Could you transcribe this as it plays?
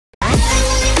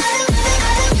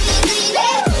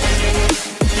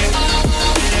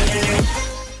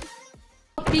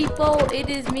people, it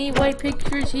is me,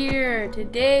 WhitePictures here.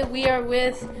 Today we are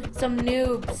with some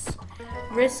noobs,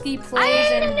 Risky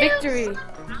Plays and Victory.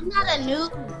 I'm not a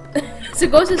noob. So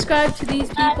go subscribe to these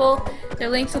people. Their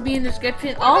links will be in the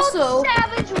description. Also,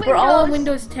 we're all on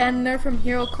Windows 10. They're from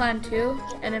Hero Clan 2.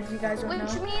 And if you guys don't know,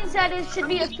 which means that it should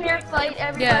be a fair fight,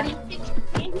 everybody. Yeah.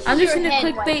 I'm just gonna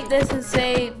clickbait this and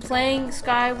say playing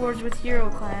Skywars with Hero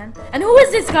Clan. And who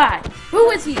is this guy? Who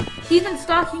is he? He's been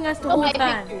stalking us the whole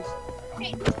time.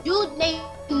 Hey, dude named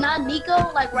not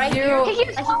Nico, like right Zero, here.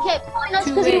 He kept calling us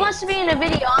because he wants to be in a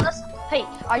video on us. Hey,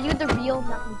 are you the real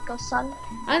not Nico son?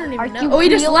 I don't even know. Oh, he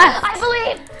just left. I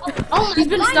believe. Oh, he's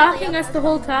been stalking us the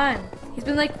whole time. He's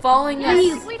been like following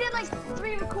us. We did like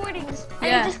 3 recordings, and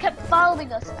yeah. he just kept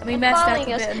following us. We messed up a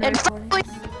bit in the recording.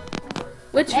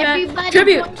 Which everybody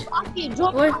tribute?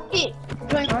 Join Rocket.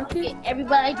 Join Rocket.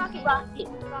 Everybody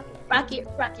Rocket.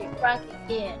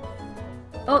 Yeah.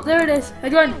 Oh, there it is. I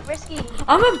joined. Risky.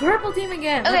 I'm in purple team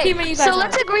again. Okay, what team are you guys so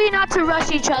let's agree not to rush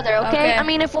each other, okay? I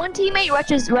mean, if one teammate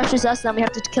rushes us, then we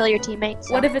have to kill your teammate.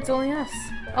 So. What if it's only us?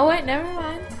 Oh wait, never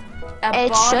mind.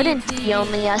 It shouldn't be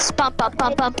only us. Bump. Okay,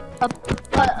 so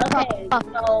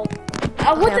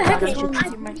what the heck is wrong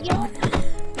with you,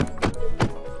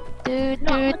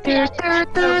 Mike?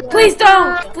 Please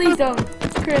don't! Please don't.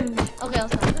 It's cringe. Okay,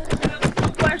 let's go.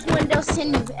 Worst Windows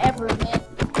 10 you've ever met.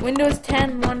 Windows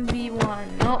 10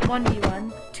 1v1, not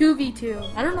 1v1,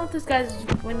 2v2. I don't know if this guy's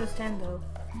Windows 10 though.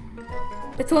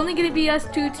 It's only gonna be us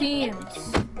 2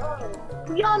 teams.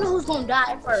 We all know who's gonna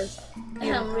die first.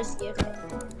 And I'm risky.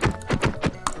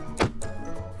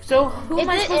 So who am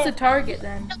I supposed to target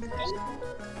then?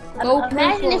 Go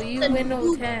purple, you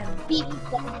Windows 10.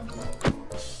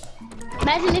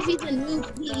 Imagine if he's a new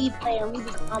PE player and we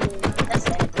be coming. That's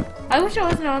it. I wish I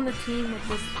wasn't on the team with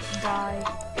this guy.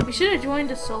 We should have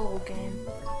joined a solo game.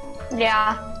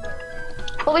 Yeah.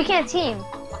 But we can't team.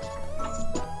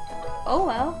 Oh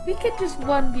well, we could just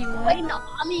 1v1. Wait, no,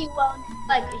 I mean, well,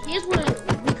 like, here's what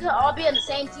we could all be on the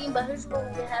same team, but here's what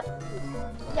we have to do.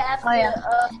 We have to,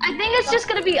 I think it's just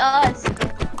gonna be us.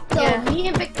 So me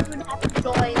and Victor would have to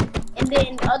join, and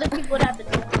then other people would have to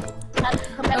join. Have to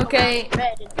come back. Okay,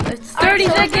 it's 30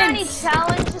 seconds. Is there any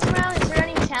challenge this round? Is there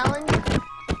any challenge?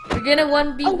 We're gonna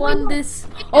 1v1 this.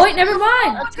 Oh wait, never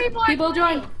mind. People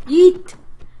join. Yeet.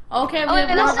 Okay, we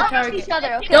have one target. Each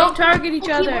other, okay? Don't target each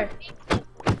other.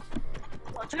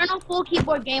 Turn on full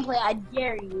keyboard gameplay. I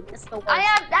dare you. It's the worst. I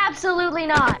have absolutely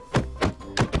not.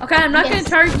 Okay, I'm not gonna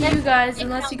target you guys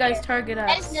unless you guys target us.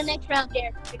 That is the next round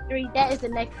there, Victory. That is the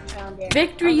next round there.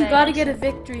 Victory, you gotta get a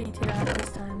victory this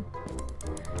time.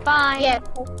 Fine. Yeah,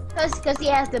 because he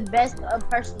has the best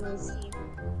personality.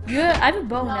 Yeah, I have a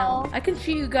bow now. I can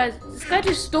shoot you guys. This guy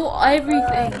just stole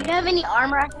everything. Do you have any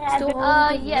armor I can have?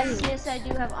 Yes, I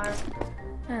do have armor.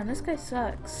 Man, this guy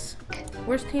sucks.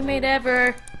 Worst teammate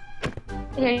ever.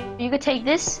 Here, you could take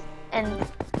this, and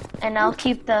I'll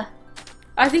keep the.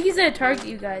 I think he's gonna target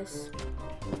you guys.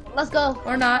 Let's go.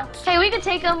 Or not. Hey, we could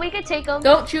take him.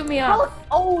 Don't shoot me off.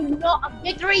 Oh no,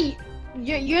 Victory!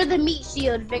 You're the meat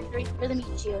shield, Victory. You're the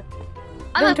meat shield.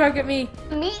 Don't target me.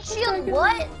 Meat shield?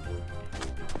 What?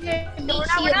 We're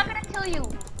not gonna kill you.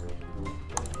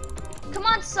 Come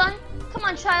on, son. Come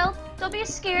on, child. Don't be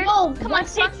scared. No, come on,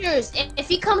 pictures. If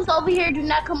he comes over here, do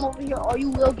not come over here, or you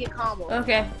will get comboed.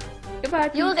 Okay. Goodbye.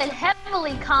 You will get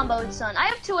heavily comboed, son. I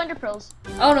have 2 ender pearls.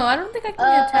 Oh no, I don't think I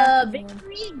can attack.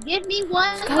 Victory, give me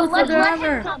one. Let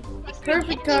him come.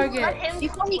 Perfect target.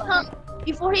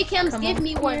 Before he comes, give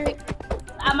me one.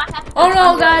 I might have to. Oh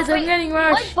no, guys, I'm getting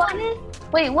rushed. What button?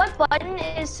 Wait, what button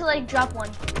is to like drop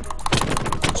one?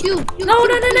 No!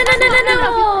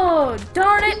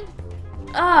 Darn it!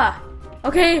 Ah.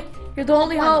 Okay, you're the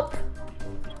only hope.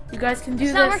 You guys can do this.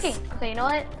 It's not working. Okay, you know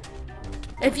what?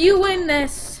 If you win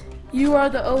this, you are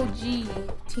the OG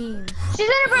team. She's in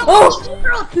her bro. Oh!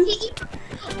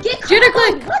 Jitter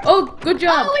click! Oh, good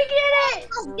job. Oh, we get it!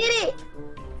 Let's get it!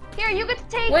 Here, you get to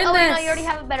take. Win this. this. No, you already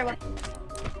have a better one.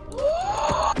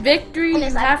 Victory,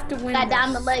 you have to win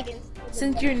down the this. leggings.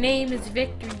 Since your name is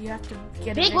Victory, you have to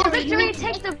get a Victory,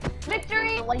 take the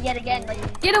victory. Well, yet again,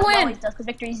 get a win. Because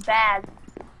Victory's bad.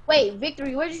 Wait,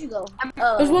 Victory, where did you go?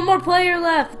 There's one more player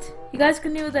left. You guys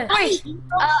can do this.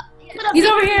 He's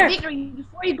over here. Victory,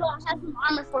 before you go, I have some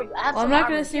armor for you. I'm not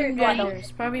gonna assume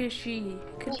genders. Probably a she.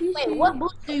 Could be wait, she. what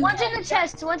boots do you One's in the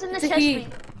chest. One's in the chest. For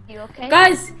you, okay?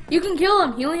 Guys, you can kill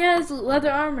him. He only has leather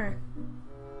armor.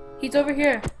 He's over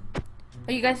here.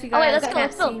 Oh, you guys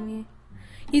can't see me.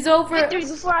 He's over. Victory,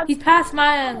 he's past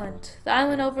my island. The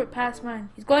island over past mine.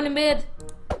 He's going to mid.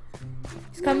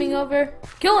 He's coming over.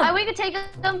 Kill him. We can take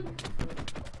him.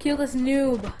 Kill this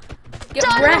noob. Get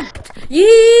wrecked.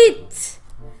 Yeet.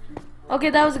 Okay,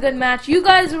 that was a good match. You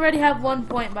guys already have 1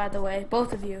 point, by the way.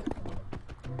 Both of you.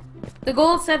 The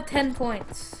goals have 10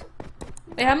 points.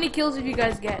 Wait, how many kills did you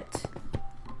guys get?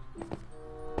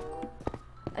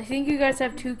 I think you guys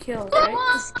have 2 kills, right?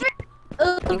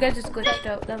 You guys just glitched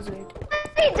out. That was weird.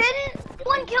 He didn't.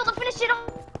 1 kill to finish it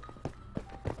off.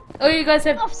 Oh, you guys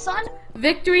have. Son.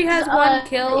 Victory has 1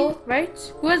 kill, right?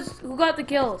 Who got the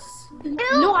kills?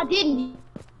 No, I didn't.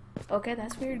 Okay,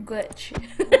 that's weird glitch.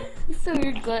 It's a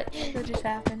weird glitch that just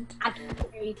happened. I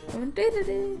can't hear you.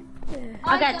 Yeah.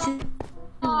 I got 2.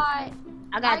 I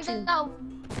got 2.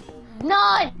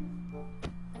 None.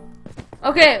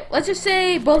 Okay, let's just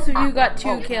say both of you got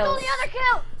 2 kills. The other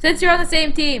kill. Since you're on the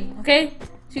same team, okay?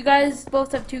 So you guys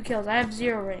both have 2 kills. I have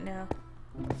 0 right now.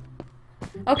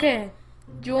 Okay,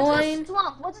 join.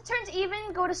 Swamp. Once it turns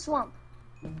even, go to swamp.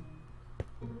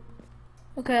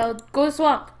 Okay, I'll go to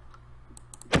swamp.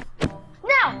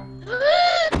 Now.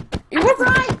 You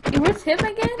with him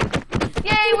again?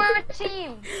 Yay, we're a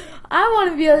team. I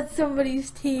want to be on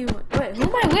somebody's team. Wait, who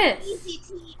am I with? Easy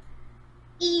team.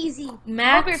 Easy.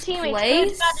 Max your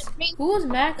teammates Place? good. Who was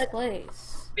Max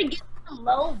Place?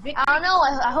 Low victory. I don't know.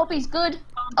 I hope he's good.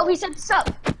 Oh, he said sup.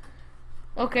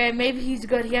 Okay, maybe he's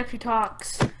good. He actually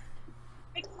talks.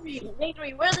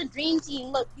 Victory. We're the dream team.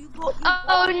 Look, you go.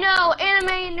 Oh no,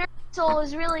 Anime Nerd Soul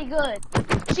is really good.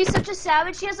 She's such a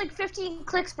savage. She has like 15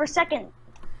 clicks per second.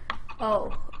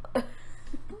 Oh.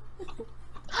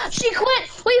 She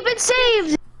quit. We've been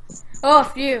saved. Oh,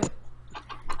 phew.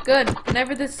 Good.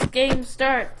 Whenever this game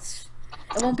starts,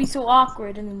 it won't be so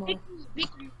awkward anymore.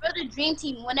 Victory. We're the dream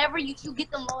team. Whenever you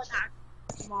get them low enough.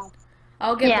 Come on.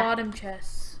 I'll get Yeah. bottom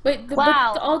chests. Wait,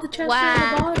 Wow. but all the chests are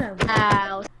in the bottom.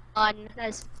 Wow. That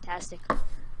is fantastic.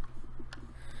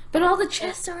 But all the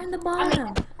chests are in the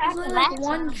bottom. There's only like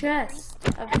 1 chest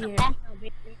up here.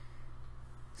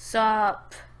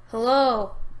 Sup.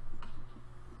 Hello.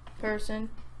 Person.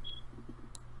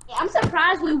 Yeah, I'm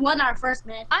surprised we won our first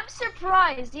match. I'm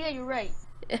surprised. Yeah, you're right.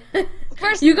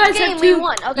 First You guys game have we 2.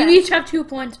 won. Okay. You each have 2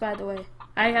 points, by the way.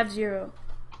 I have 0.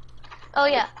 Oh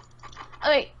yeah.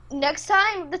 Okay. Next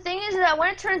time, the thing is that when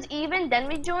it turns even, then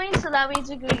we join. So that means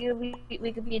we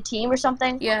could be a team or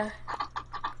something. Yeah.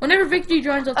 Whenever Victory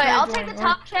joins, I'll try Alright, I'll to take join. the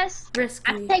top chest.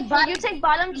 Risky. So you take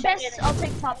bottom chest. I'll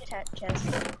take top chest.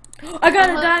 I got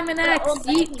a diamond axe.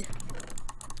 Yeet.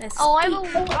 Oh, I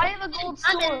have a gold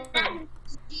sword.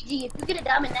 GG. If you get a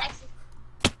diamond axe.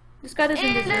 This guy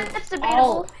doesn't deserve That's all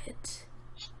debatable. of it.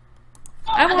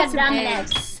 I want got some diamond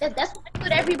eggs. axe. That's what I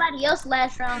put everybody else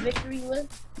last round victory with.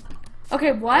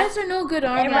 Okay, why is there no good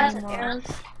armor Everybody's anymore? arrows.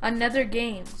 On Nether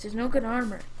Games, there's no good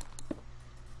armor.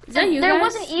 Is that you There guys?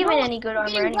 wasn't even any good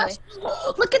armor anyway.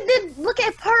 Look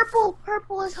at purple.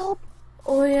 Purple is hope.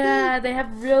 Oh yeah, they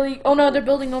have really. Oh no, they're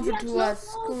building over to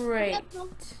us. Great.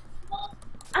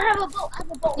 I have a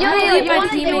boat. Yo, I'm yo, gonna leave you my wanna-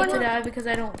 they teammate wanna- to die because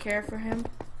I don't care for him.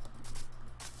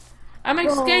 I'm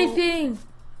escaping.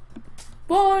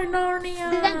 Boy,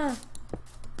 Narnia.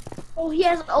 Oh, he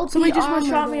has OP Somebody just armor,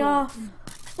 one-shot me though. off.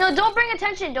 No, don't bring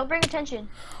attention. Don't bring attention.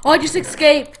 Oh, I just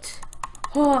escaped.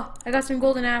 Oh, I got some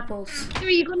golden apples.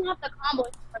 You're gonna have to combo.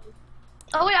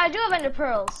 Oh wait, I do have ender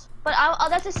pearls, but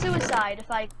that's a suicide if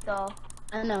I go.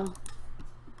 I know.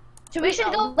 We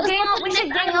should go gang up. We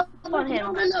should gang up on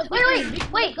him. No.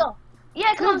 Wait. Go.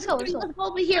 Yeah, come on, let's go. Let's go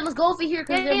over here. Let's go over here.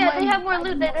 Yeah, they have more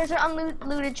loot. There's an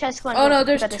unlooted chest. Oh no,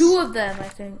 there's 2 of them, I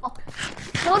think.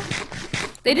 No,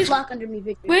 They just block under me,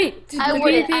 Victory. wait. I look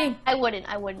wouldn't. at me. I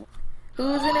wouldn't.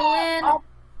 Who's gonna win? Oh.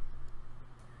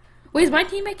 Wait, is my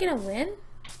teammate gonna win?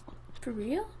 For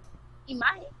real? He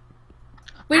might.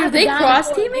 Wait, I are have they a diamond cross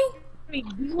sword. teaming?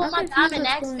 Victory. Do you want my I'm confused diamond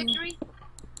what's axe, going on. Victory?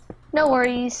 No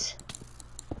worries.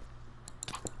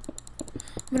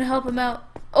 I'm gonna help him out.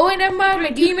 Oh wait, never mind.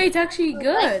 My teammate's actually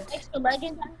good. Like, extra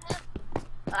leggings I have?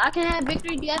 I can have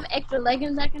Victory. Do you have extra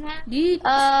leggings I can have? Yeet.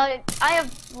 I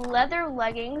have leather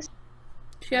leggings.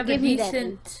 You have a give me that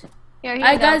decent. Here you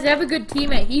Alright, go. guys, I have a good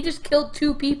teammate. He just killed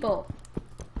 2 people,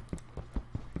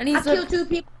 and I he's killed 2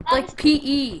 people. like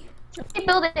PE. Keep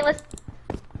building. Let's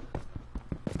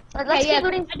keep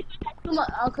looting.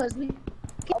 Cause we.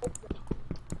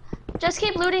 Just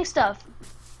keep looting stuff.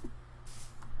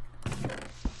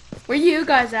 Where you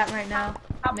guys at right now?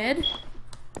 Mid?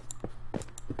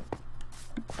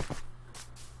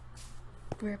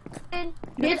 Rip.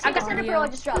 Mid, I got the ender audio. pearl I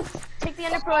just dropped. Take the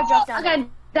ender pearl I dropped down. I got a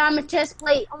diamond chest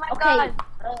plate. Oh my Okay. god.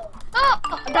 Oh,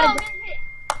 I got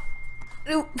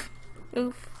a Oof.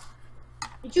 Oof.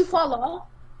 Did you fall off?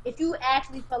 If you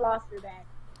actually fell off, you're bad.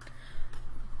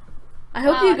 I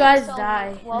hope Wow, you you're guys so die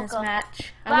in this welcome.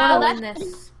 match. I Wow, want to win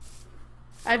that's- this.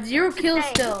 I have 0 kills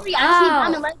Okay. still. I see Ow.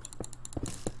 diamond leggings.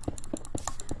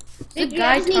 The Victory,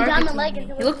 guy I just need diamond targeting leg me.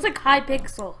 and He looks like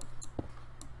WhitePixel.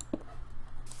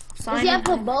 Does he have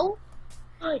a bow?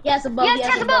 Yes, a bow. Yes,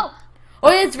 he has a bow.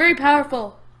 Oh, yeah, it's very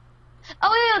powerful.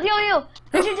 Oh, yo.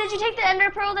 Did you take the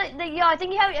ender pearl? Yo, I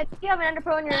think you have an ender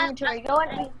pearl in your inventory. Go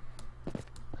on.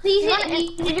 Please hit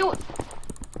me. Did you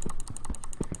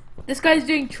This guy's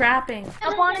doing trapping.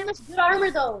 up on him? Good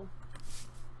armor though.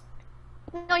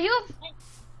 No, you have.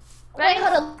 Wait,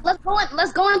 hold on.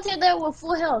 Let's go into there with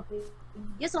full health.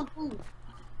 Get some food.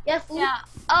 Yeah, food. Yeah.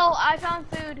 Oh, I found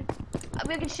food.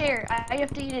 We can share. I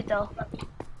have to eat it though.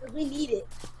 We need it.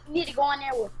 We need to go in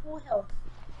there with full health.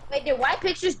 Wait, did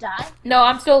WhitePictures die? No,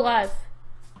 I'm still alive.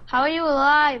 How are you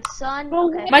alive, son?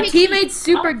 Okay. My teammate's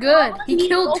super good. He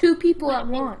killed 2 people at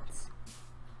once.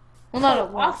 Well, not at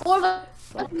All once. 4 of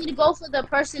us need to go for the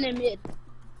person in mid.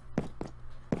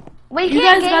 Wait, You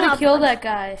can't guys gang gotta up. kill that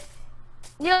guy.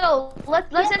 Yo,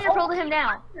 let's ender pearl to him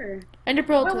now. Ender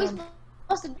pearl What are to we him.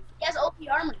 supposed to do? He has OP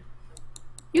armor.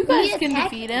 You guys We can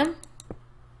attack defeat him.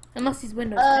 Unless he's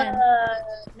Windows 10.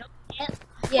 No, can't.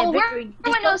 Yeah, Oh, Victory.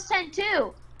 we're Windows 10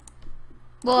 too.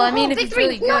 Well, I mean, if he's Victory,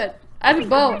 really no. good. I have a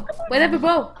bow. Wait, I have a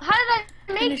bow. How did I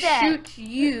I'm gonna make that? shoot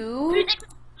you.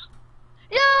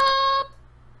 Yo.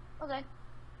 Okay.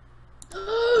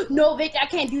 No, Vic, I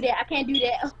can't do that. I can't do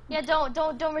that. Yeah,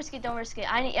 don't risk it. Don't risk it.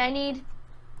 I need.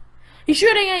 He's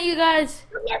shooting at you guys.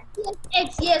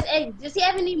 Yes, X. Does he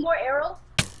have any more arrows?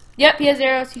 Yep, he has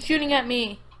arrows. He's shooting at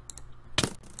me.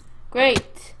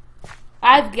 Great.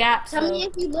 I have gaps. Tell though. me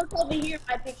if you look over here at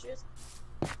my pictures.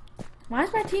 Why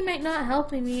is my teammate not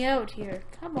helping me out here?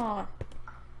 Come on.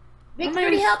 I'm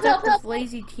Victory, help. with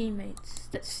lazy teammates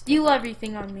that steal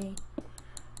everything on me.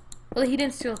 Well, he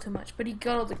didn't steal too much, but he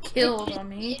got all the kills on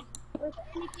me. Was there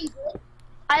anything good?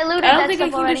 I looted I don't that think I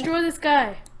stuff can already. destroy this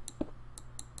guy.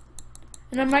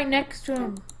 And I'm right next to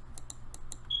him.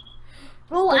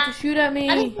 Bro, About to shoot at me.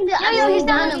 I didn't think that. Yo, he's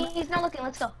down. down. He's not looking.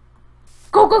 Let's go.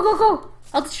 Go.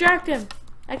 I'll distract him.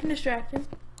 I can distract him.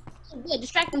 Yeah,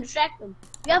 distract him.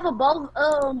 You have a bow,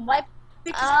 white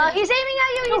pictures. He's aiming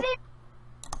at you. He's aiming.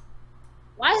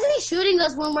 Why isn't he shooting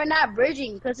us when we're not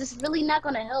bridging? Because it's really not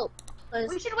gonna help.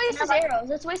 We should waste his arrows.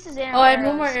 Let's waste his arrows. Oh, I have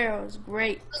no more arrows.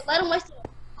 Great. Let him waste it.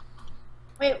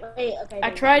 Wait, okay. I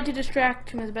tried to distract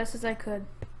him as best as I could.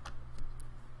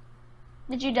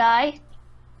 Did you die?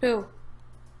 Who?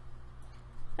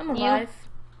 I'm alive.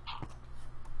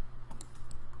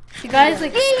 The guy's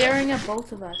like staring at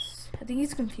both of us. I think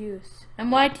he's confused. And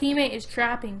my teammate is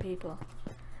trapping people.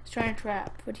 He's trying to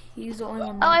trap, but he's the only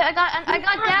one. Oh, I got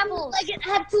dabbles. I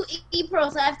have 2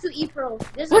 E-pros.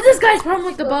 What's this guy's problem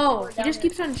with the bow? He just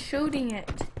keeps on shooting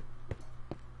it.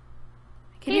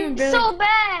 Can you even He's barely... so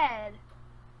bad.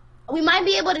 We might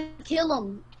be able to kill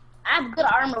him. I have good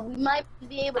armor. We might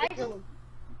be able to kill him.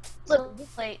 Look,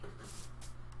 Wait.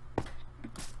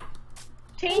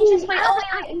 Change his plate. Oh,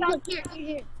 wait. look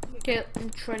here. Okay, I'm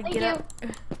trying to Thank get you. up.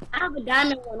 I have a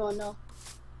diamond one on though.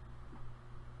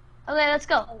 Okay, let's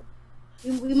go.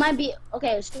 We might be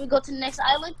okay. Should we go to the next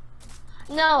island?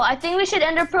 No, I think we should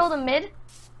ender pearl the mid.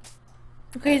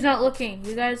 Okay, he's not looking.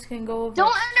 You guys can go over. Don't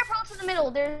ender pearl to the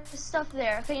middle. There's stuff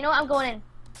there. Okay, you know what? I'm going in.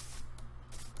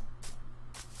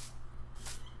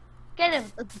 Get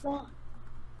him. Let's go.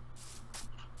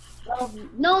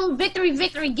 No, victory.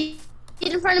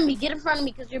 Get in front of me.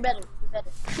 Because you're better.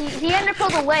 He ender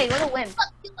pearled away. What a win.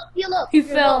 Heal up. He You're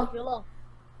fell. low, you're low.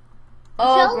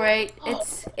 Oh, Fell? great.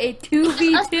 It's a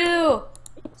 2v2. Us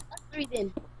 3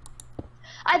 then.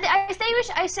 I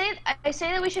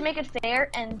say that we should make it fair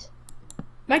and.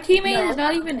 My teammate No. is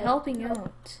not even helping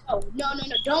out. Oh, no.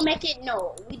 Don't make it.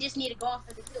 No. We just need to go on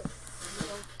for the kill.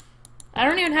 I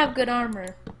don't even have good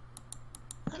armor.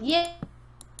 Yay.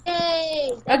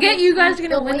 I'll get you guys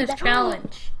gonna win this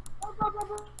challenge. Bro.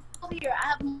 Over here. I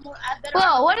have more. I have better.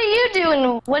 Whoa, what are you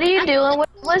doing? What are you doing?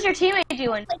 What's your teammate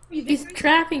doing? He's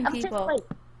trapping people.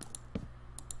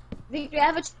 Victory, I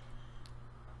have a.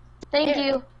 Thank Here.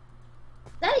 you. Is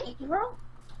that an E-bro?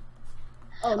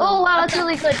 Oh, no. Oh wow, that's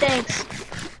really good. Thanks.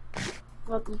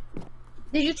 Welcome.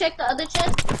 Did you check the other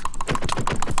chest?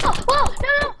 Oh, whoa,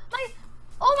 no, my.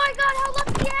 Oh my God, how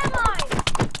lucky am I?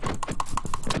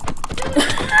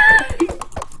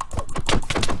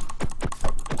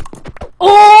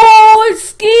 Oh,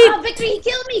 Steve! Oh, Victory, he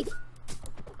killed me.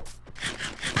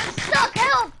 I'm stuck.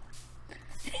 Help!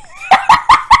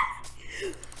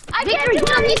 I Victory, can't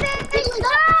do no, anything.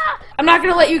 I'm not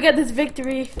gonna let you get this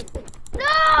victory.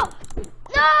 No!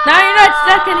 No! Now you're not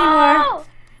stuck anymore.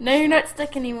 Now you're not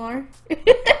stuck anymore.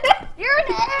 You're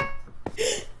an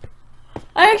ass.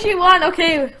 I actually won.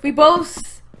 Okay, we all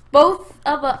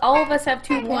of us have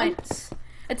 2 points.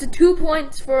 It's a 2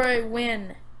 points for a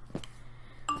win.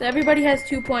 So everybody has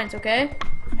 2 points, okay?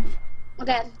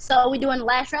 Okay, so we doing the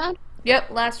last round?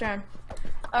 Yep, last round.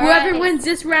 All Whoever right. wins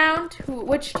this round,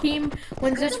 which team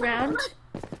wins this round?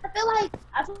 I feel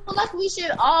like we should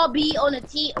all be on a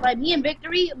team. Like me and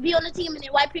Victory be on the team, and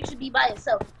then WhitePictures be by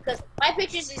itself. Because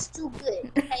WhitePictures is too good.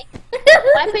 Okay.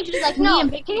 WhitePictures like me and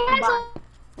Victory. He has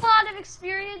a lot of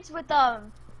experience with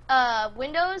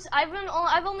Windows.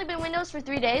 I've only been Windows for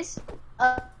 3 days.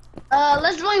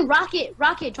 Let's join Rocket.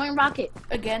 Join Rocket.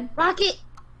 Again. Rocket.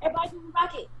 Everybody join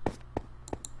Rocket.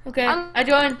 Okay, I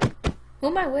joined. Who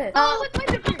am I with? With my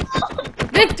Victory.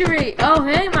 Victory! Oh,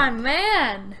 hey, my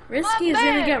man! Risky is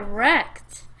gonna get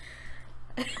wrecked.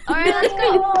 Alright, let's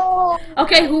go.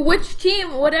 Okay, which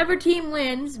team, whatever team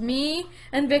wins, me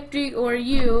and Victory or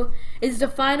you, is the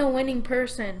final winning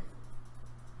person.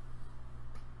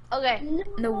 Okay.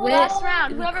 The Last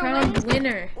round. Whoever crowned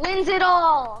winner. wins it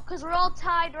all. Because we're all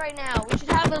tied right now. We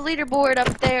should have a leaderboard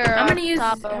up there. How on many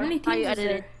top how many of how you teams is edit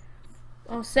there? it.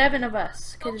 Oh, 7 of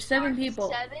us. Cause there's 7 people.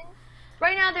 7?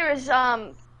 Right now there is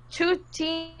 2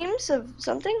 teams of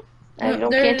something. I No,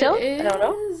 can't tell. I don't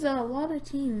know. There's a lot of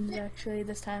teams actually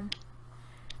this time.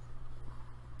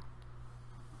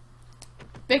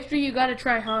 Victory, you gotta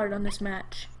try hard on this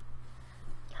match.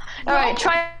 Alright,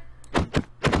 try.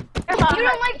 You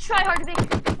don't like try hard,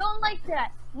 Victor. You don't like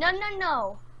that. No.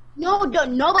 No,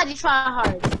 nobody try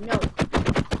hard. No.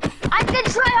 I can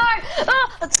try hard.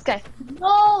 Oh, that's okay.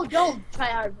 No, don't try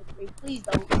hard, Victory. Please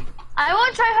don't. I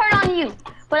won't try hard on you,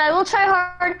 but I will try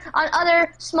hard on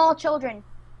other small children.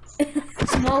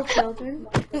 Small children.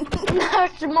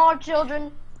 Small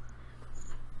children.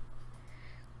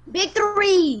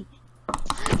 Victory!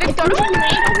 Victor.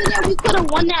 We could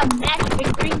have won that match,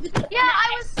 Victory. Yeah,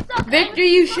 I was stuck. Victory,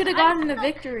 you should have gotten the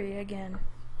victory again.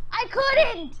 I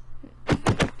couldn't.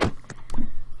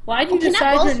 Why'd you Can I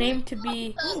decide your both- name to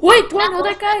be... Wait, do I know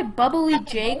that guy? Bubbly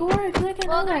Jaguar? I feel like I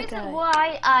know Well, the that reason guy.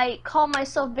 why I call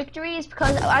myself Victory is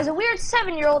because as a weird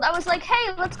 7-year-old, I was like,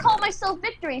 hey, let's call myself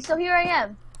Victory. So here I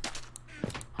am.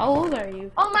 How old are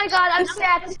you? Oh my god, I'm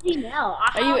sad. Now.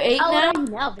 Are you 8 How now? old are you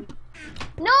now, Victory?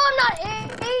 No, I'm not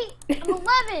 8. I'm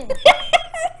 11.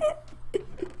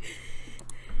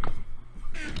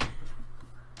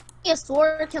 A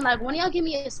sword? Can like one of y'all give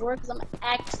me a sword? Because I'm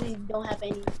actually don't have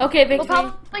any. Okay, Victory,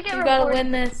 probably get you gotta rewarded.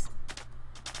 win this.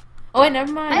 Oh, wait,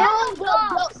 never mind. Don't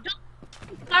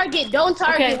target. Don't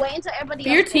target. Okay. Wait until everybody.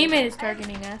 But your else goes. teammate is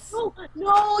targeting us.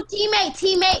 No,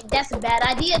 teammate. That's a bad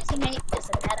idea, teammate. That's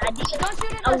a bad idea. Don't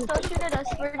shoot at us. Don't shoot at us.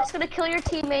 We're just gonna kill your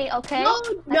teammate, okay? No.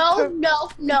 Alright,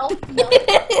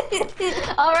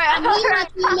 I need my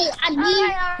teammate. I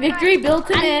need. Victory, build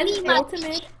him I in. need my Build him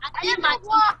in. teammate. I need my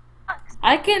teammate.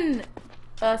 I can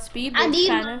speed I boost need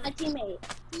kind my of. teammate.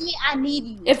 Teammate, I need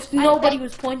you. If nobody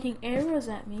was pointing arrows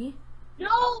at me.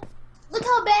 No, look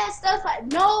how bad stuff.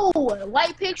 No,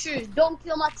 WhitePictures. Don't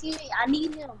kill my teammate. I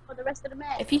need him for the rest of the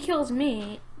match. If he kills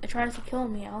me, or tries to kill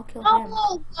me, I'll kill him.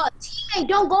 No, teammate,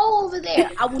 don't go over there.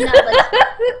 I will not let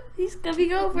you. He's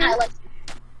coming over. Not let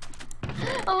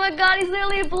Oh my god, he's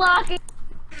literally blocking.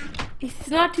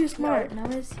 He's not too smart, now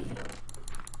is he?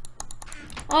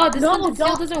 Oh, this No, one still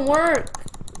don't. doesn't work.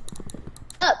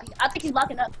 up. I think he's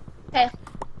blocking up. Okay.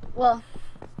 Well.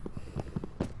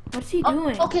 What's he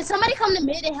doing? Oh, can somebody come to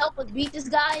mid and help us beat this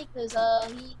guy? Cause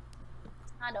he.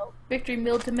 I know. Victory,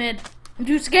 build to mid. I'm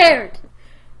too scared.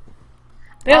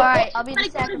 Bill. Alright, I'll be the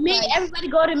Everybody go to mid. sacrifice. Everybody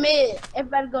go to mid.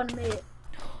 Everybody go to mid.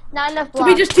 Not enough So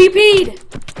we blocks. just TP'd.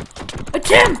 It's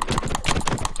him.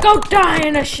 Go die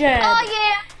in a shed. Oh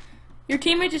yeah! Your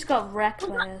teammate just got wrecked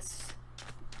by us.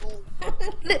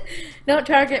 Don't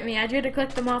target me. I tried to click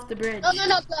them off the bridge. No.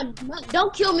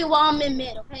 Don't kill me while I'm in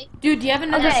mid, okay? Dude, do you have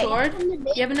another Okay. sword? Do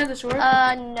you have another sword?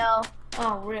 No.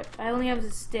 Oh, rip. I only have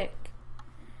a stick.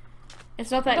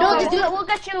 It's not that No, good. dude. We'll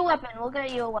get you a weapon. We'll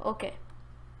get you a weapon. Okay.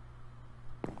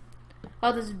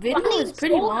 Oh, this video I need is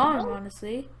pretty sword, long, bro.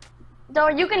 honestly. No,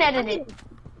 you can edit it.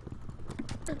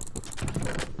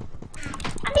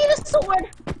 I need a sword.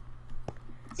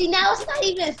 See, now it's not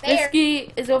even fair.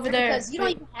 Risky is over there. Because you don't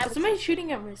Wait, even have a somebody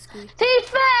shooting at Risky. He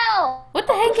fell! What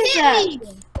the heck Who is hit that? me?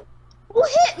 Who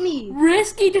hit me?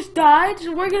 Risky just died,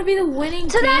 so we're gonna be the winning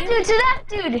To team? that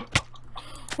dude!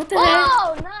 What the heck?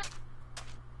 Oh, nice!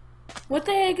 What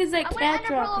the heck is that I'm gonna cat ender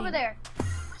pearl dropping? over there.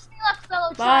 Wish me luck, fellow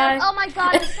Bye. child. Oh my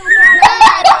god, it's so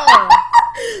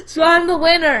bad. So I'm the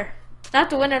winner. Not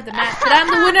the winner of the match, but I'm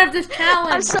the winner of this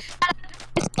challenge. I'm so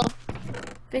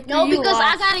Victor, No, you because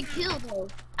I lost. got a kill though.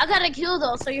 I got a kill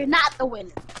though, so you're not the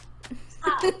winner.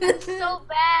 so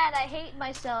bad. I hate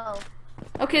myself.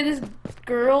 Okay, this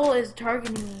girl is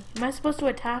targeting me. Am I supposed to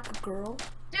attack a girl?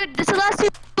 Dude, this is the last two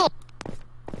people.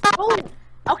 Oh,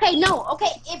 Okay, no.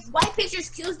 Okay, if White Pictures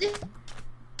kills this,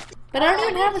 But I don't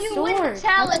even have a you win the sword.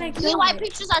 How can I challenge. me and kill White it?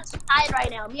 Pictures are tied right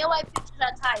now. Me and White Pictures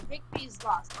are tied. Victory is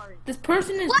lost already. This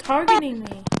person is targeting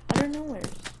me. I don't know where.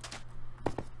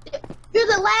 You're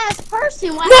the last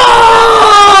person. Why?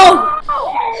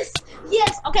 No! Yes.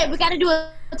 Yes. Okay, we gotta do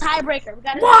a tiebreaker. We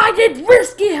gotta. Why did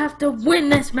Risky have to win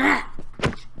this match?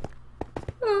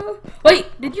 Wait,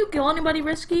 did you kill anybody,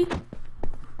 Risky?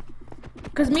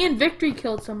 Because me and Victory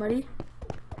killed somebody.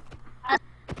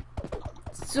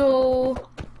 So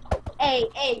Hey.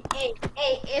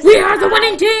 we are the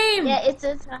winning team. Yeah, it's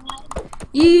a tie.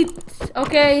 Yeet.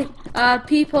 Okay,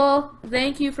 people,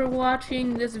 thank you for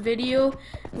watching this video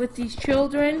with these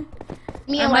children.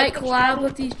 Me I and might White collab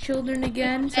with these children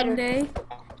again someday.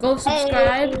 Go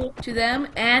subscribe to them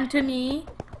and to me.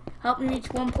 Help me reach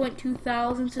 1.2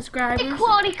 thousand subscribers.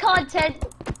 Quality content.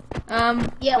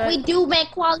 Yeah, but, we do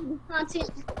make quality content.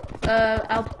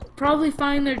 I'll probably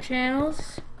find their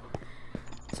channels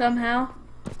somehow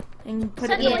and put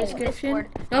it in the Send it in description.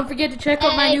 Discord. Don't forget to check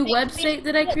out my Hey, new Vic- website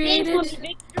that I Vic- created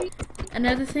Victory. and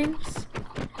other things.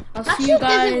 I'll My see you shift isn't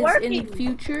guys in the working.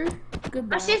 future. My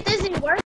Goodbye. shift isn't working.